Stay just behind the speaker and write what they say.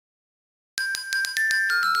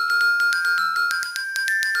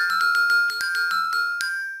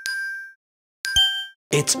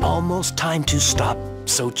It's almost time to stop,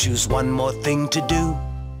 so choose one more thing to do.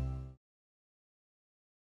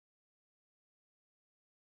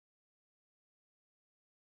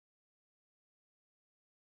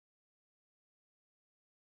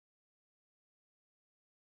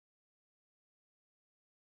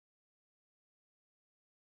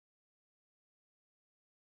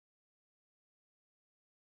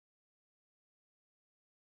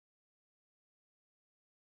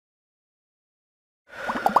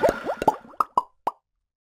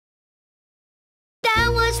 That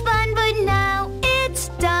was fun, but now it's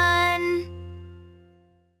done.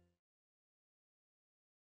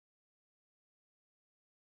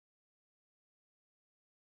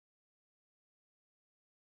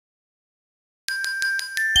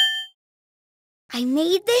 I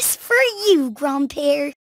made this for you,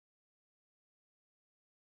 Grandpere.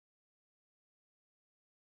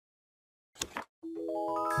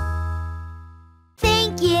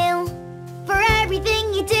 Thank you for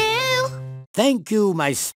everything you do. Thank you,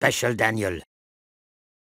 my special Daniel.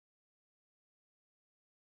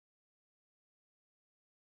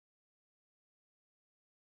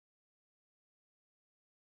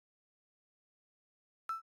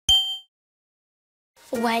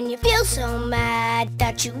 When you feel so mad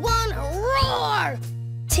that you wanna roar,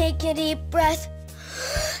 take a deep breath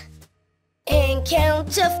and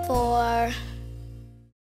count to 4.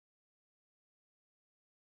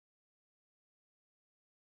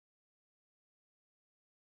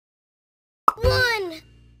 1,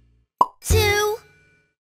 2,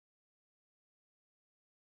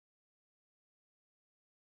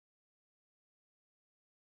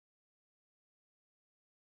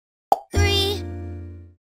 3,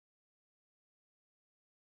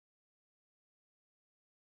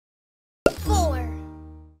 4.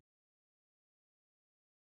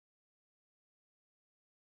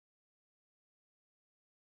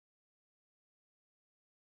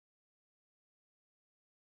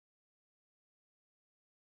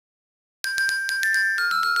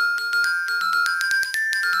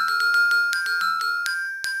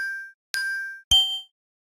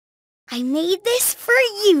 I made this for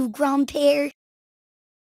you, Grandpere.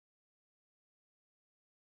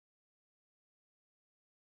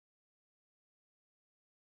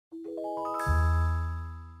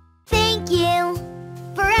 Thank you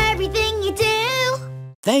for everything you do.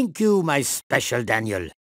 Thank you, my special Daniel.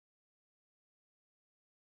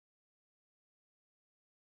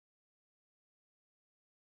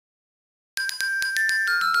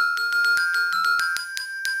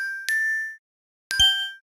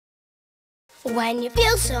 When you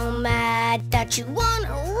feel so mad that you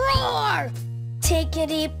wanna roar, take a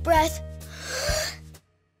deep breath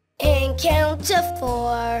and count to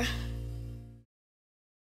 4.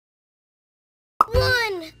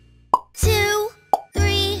 1, 2,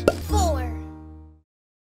 3, 4.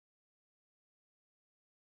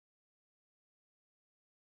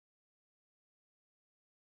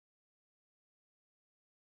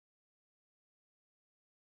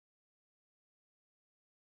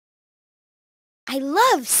 I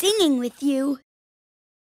love singing with you.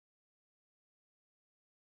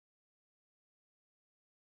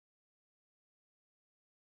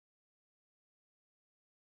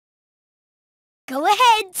 Go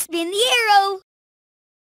ahead, spin the arrow.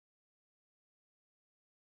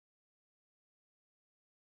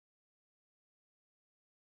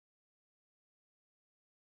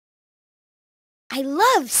 I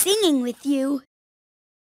love singing with you.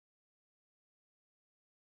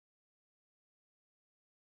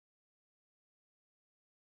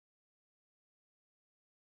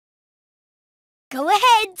 Go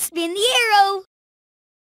ahead, spin the arrow.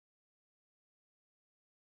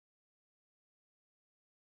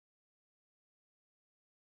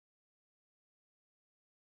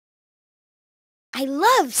 I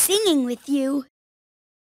love singing with you.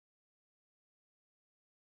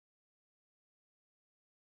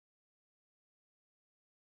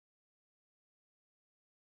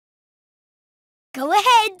 Go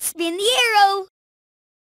ahead, spin the arrow.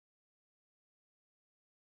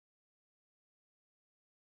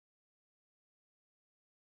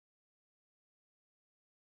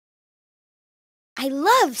 I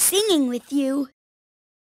love singing with you.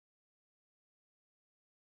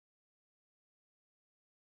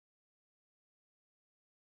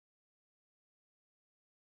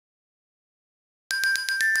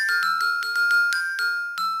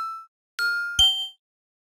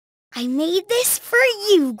 I made this for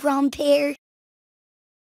you, Grandpere.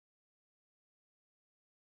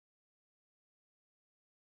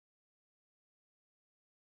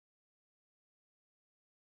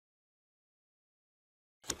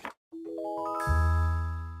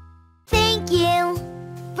 Thank you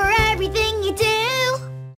for everything you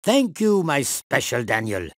do. Thank you, my special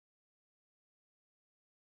Daniel.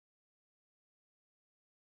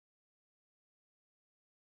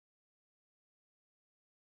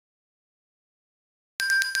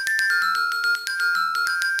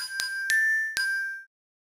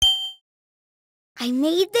 I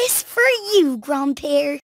made this for you,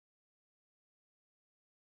 Grandpère.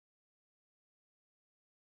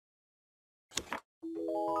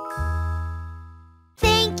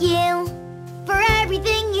 Thank you for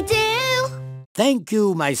everything you do. Thank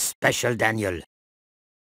you, my special Daniel.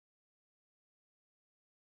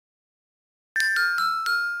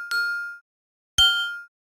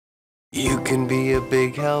 You can be a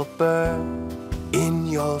big helper in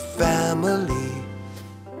your family.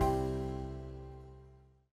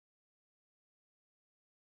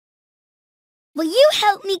 Will you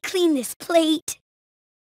help me clean this plate?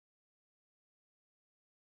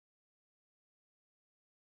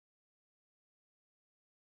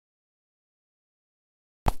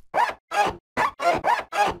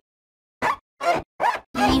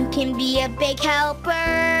 You can be a big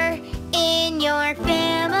helper in your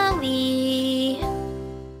family.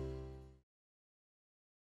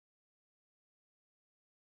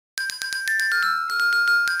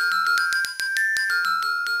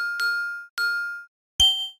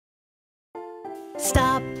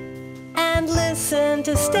 Stop and listen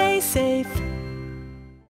to stay safe.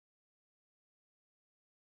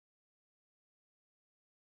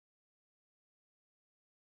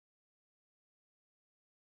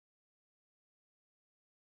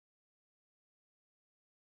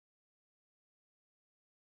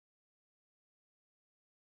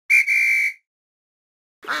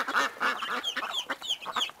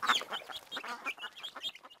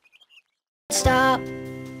 Stop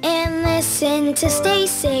and listen to stay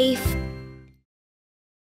safe.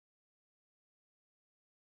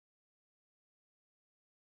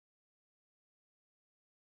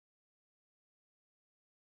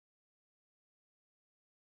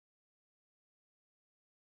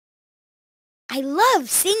 I love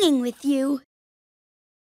singing with you.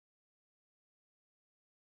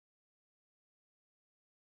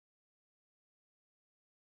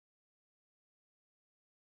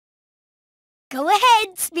 Go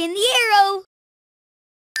ahead, spin the arrow.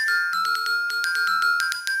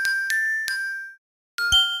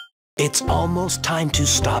 It's almost time to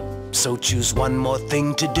stop, so choose one more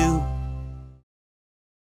thing to do.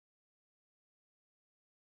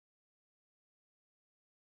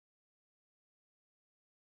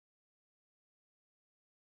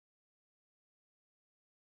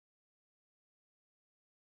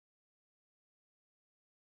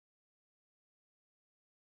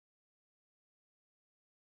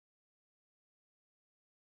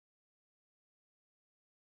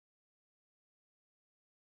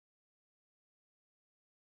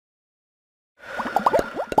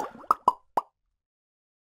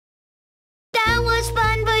 That was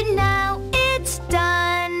fun, but now it's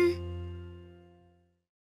done.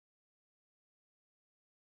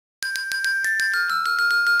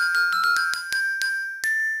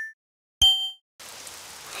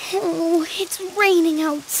 Oh, it's raining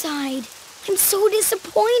outside. I'm so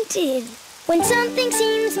disappointed. When something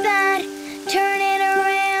seems bad, turn it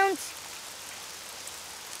around.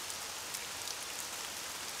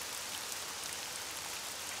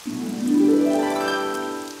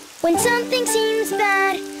 When something seems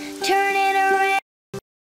bad, turn it around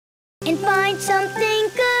and find something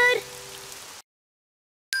good.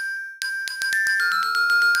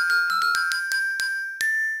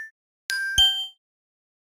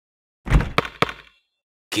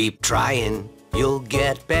 Keep trying, you'll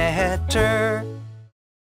get better.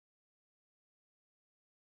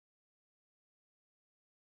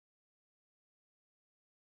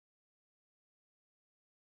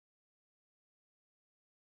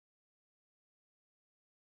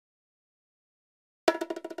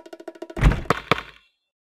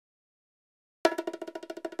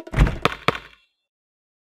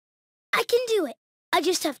 I can do it. I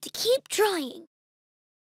just have to keep trying.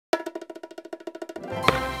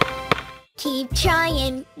 Keep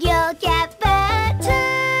trying, you'll get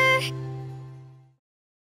better.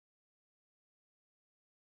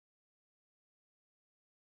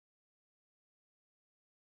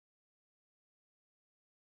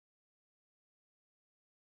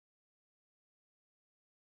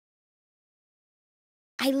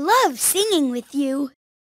 I love singing with you.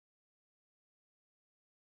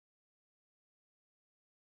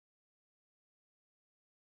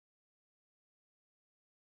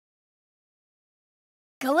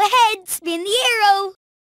 Go ahead, spin the arrow.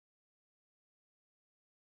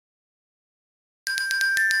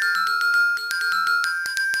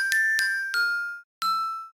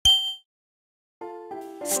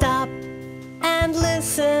 Stop and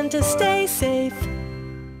listen to stay safe.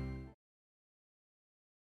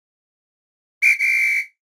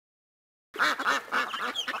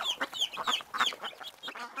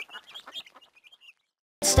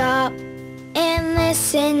 Stop and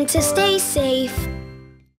listen to stay safe.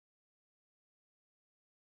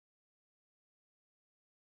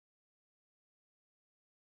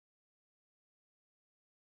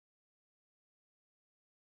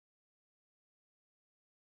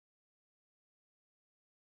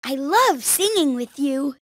 I love singing with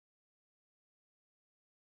you.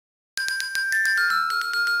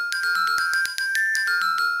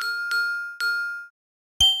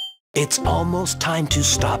 It's almost time to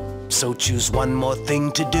stop, so choose one more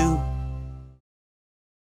thing to do.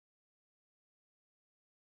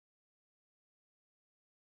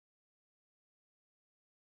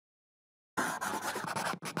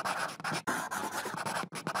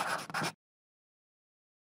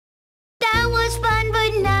 That was fun,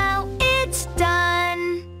 but now it's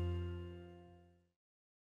done.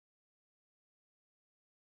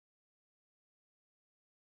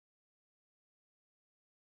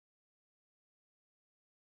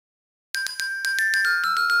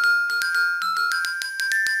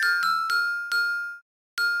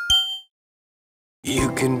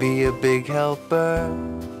 You can be a big helper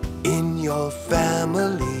in your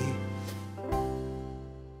family.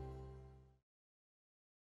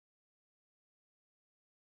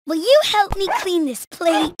 Will you help me clean this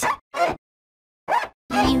plate?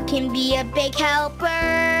 You can be a big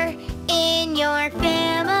helper in your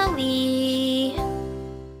family.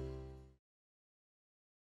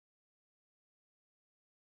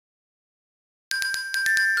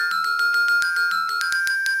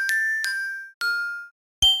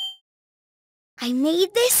 I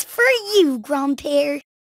made this for you, Grandpère.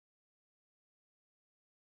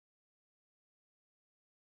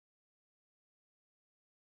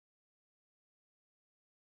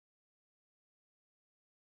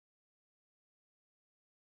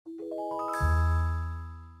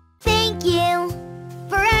 Thank you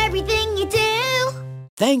for everything you do.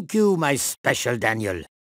 Thank you, my special Daniel.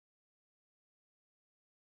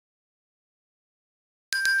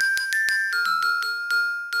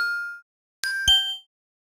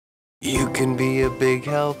 You can be a big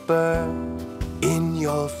helper in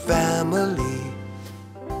your family.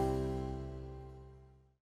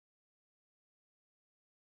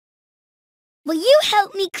 Will you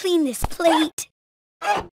help me clean this plate?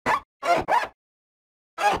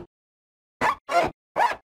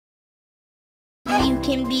 You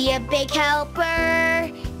can be a big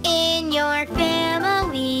helper in your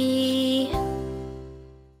family.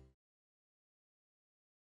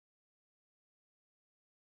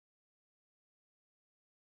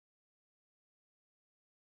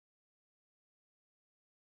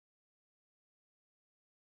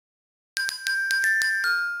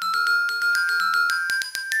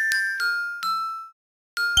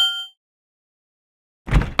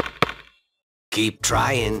 Keep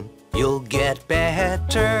trying, you'll get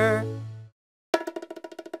better.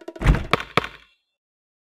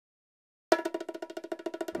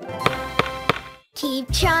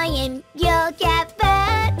 Keep trying, you'll get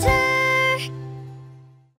better.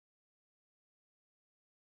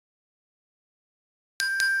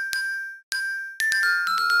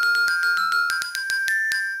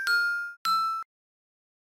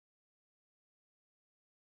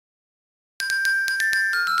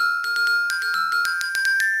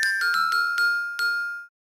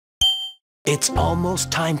 It's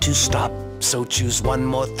almost time to stop, so choose one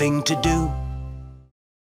more thing to do.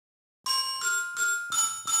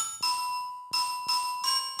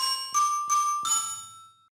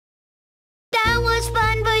 That was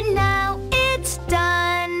fun, but now it's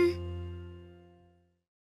done.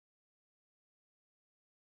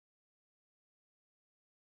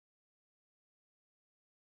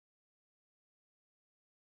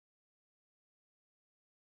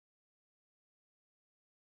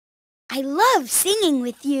 I love singing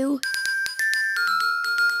with you.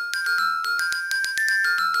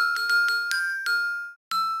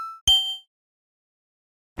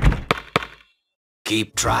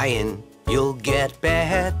 Keep trying, you'll get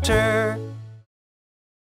better.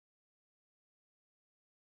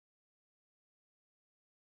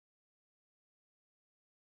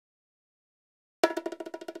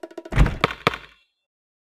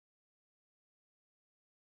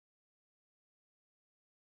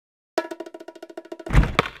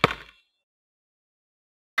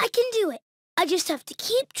 I can do it. I just have to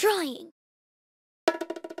keep trying.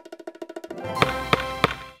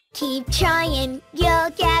 Keep trying, you'll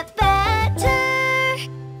get better.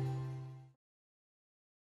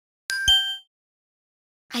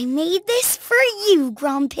 I made this for you,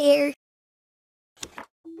 Grandpere.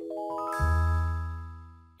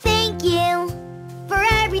 Thank you for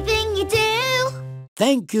everything you do.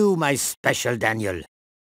 Thank you, my special Daniel.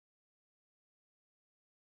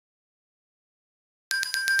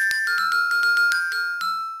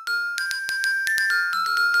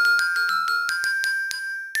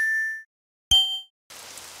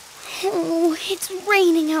 Oh, it's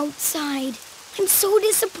raining outside. I'm so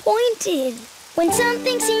disappointed. When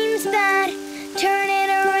something seems bad, turn it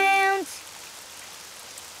around.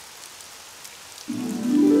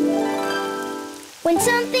 When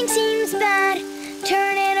something seems bad,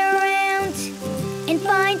 turn it around and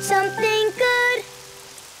find something good.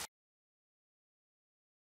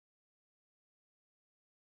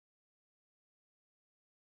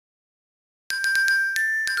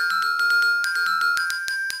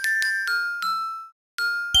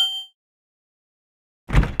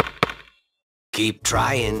 Keep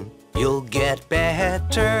trying, you'll get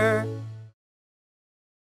better.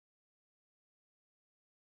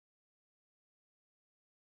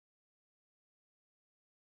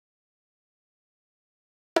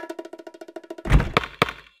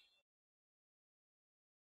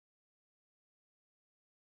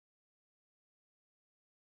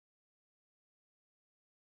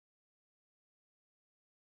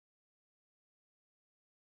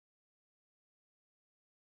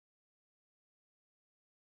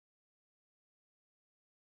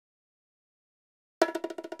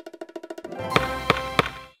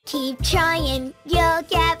 Keep trying, you'll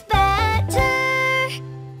get better.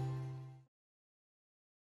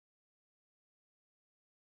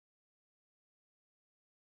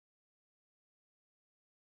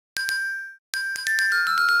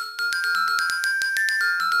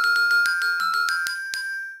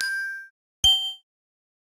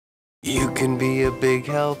 You can be a big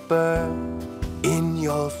helper in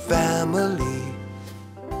your family.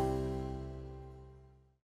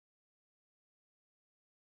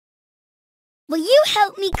 Will you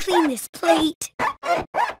help me clean this plate?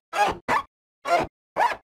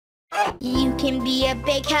 You can be a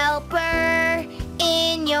big helper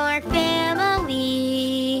in your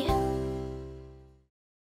family.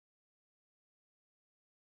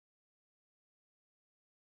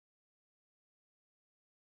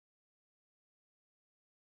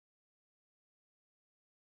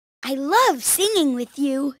 I love singing with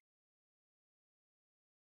you.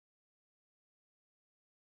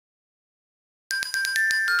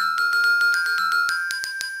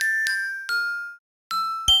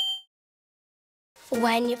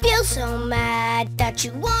 When you feel so mad that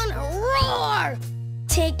you wanna roar,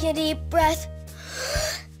 take a deep breath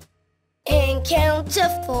and count to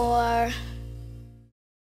 4.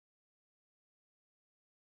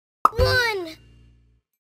 1,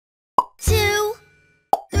 2,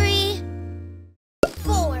 3,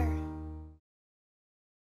 4.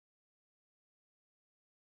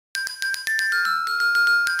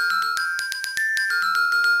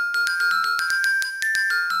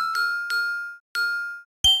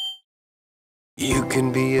 You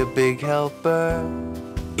can be a big helper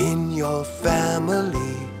in your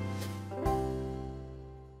family.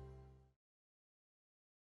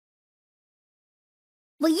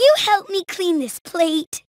 Will you help me clean this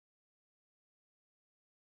plate?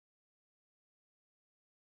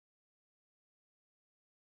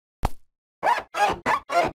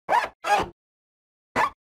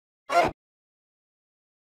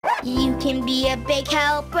 You can be a big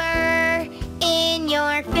helper in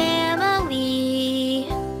your family.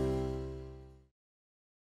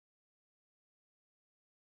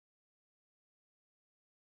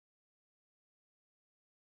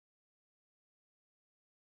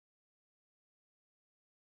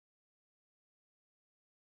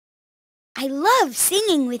 I love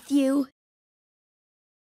singing with you.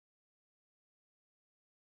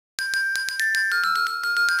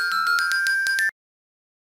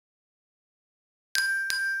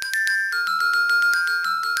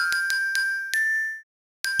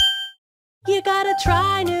 You gotta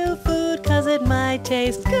try new food 'cause it might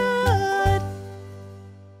taste good.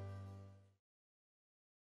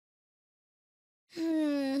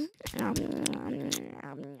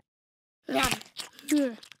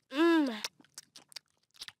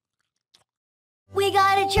 We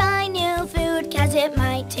gotta try new food 'cause it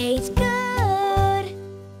might taste good.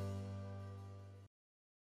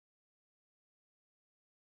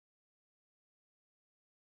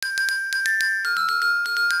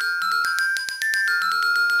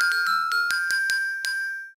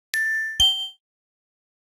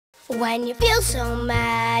 When you feel so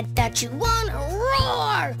mad that you wanna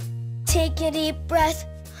roar, take a deep breath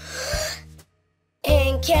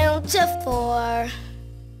and count to 4.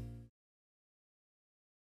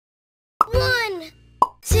 1,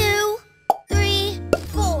 2, 3,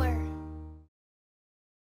 4.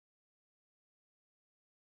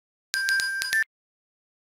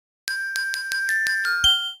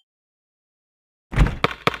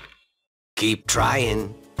 Keep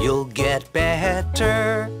trying, you'll get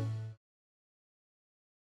better.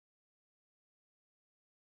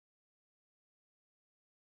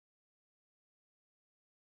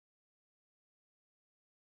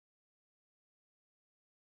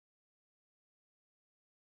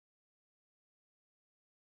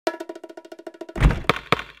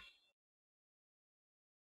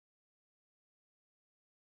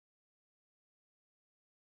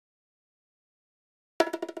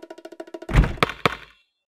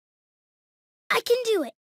 I can do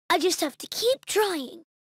it. I just have to keep trying.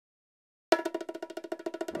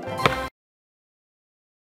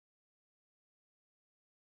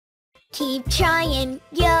 Keep trying,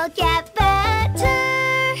 you'll get better.